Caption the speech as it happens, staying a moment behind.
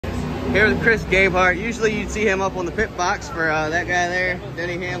Here with Chris Gabehart. Usually you'd see him up on the pit box for that guy there,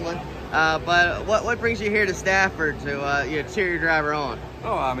 Denny Hamlin. But what brings you here to Stafford to cheer your driver on?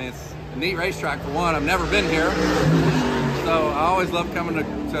 Oh, I mean, it's a neat racetrack for one. I've never been here, so I always love coming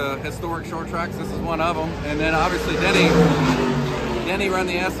to historic short tracks. This is one of them. And then obviously Denny run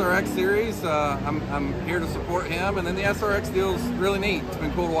the SRX series. I'm here to support him, and then the SRX deal's really neat. It's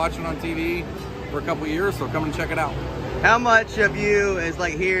been cool to watch it on TV for a couple of years, so come and check it out. How much of you is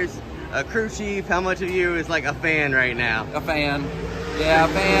like, here's a crew chief, how much of you is like a fan right now? A fan. Yeah, a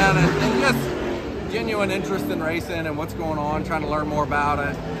fan, and just genuine interest in racing and what's going on, trying to learn more about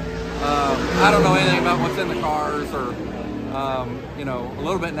it. I don't know anything about what's in the cars or, you know, a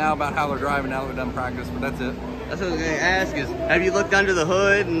little bit now about how they're driving now that we've done practice, but that's it. That's what I was going to ask is, have you looked under the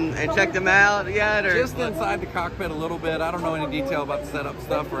hood and checked them out yet? Or just inside the cockpit a little bit. I don't know any detail about the setup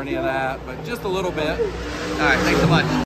stuff or any of that, but just a little bit. All right, thanks so much.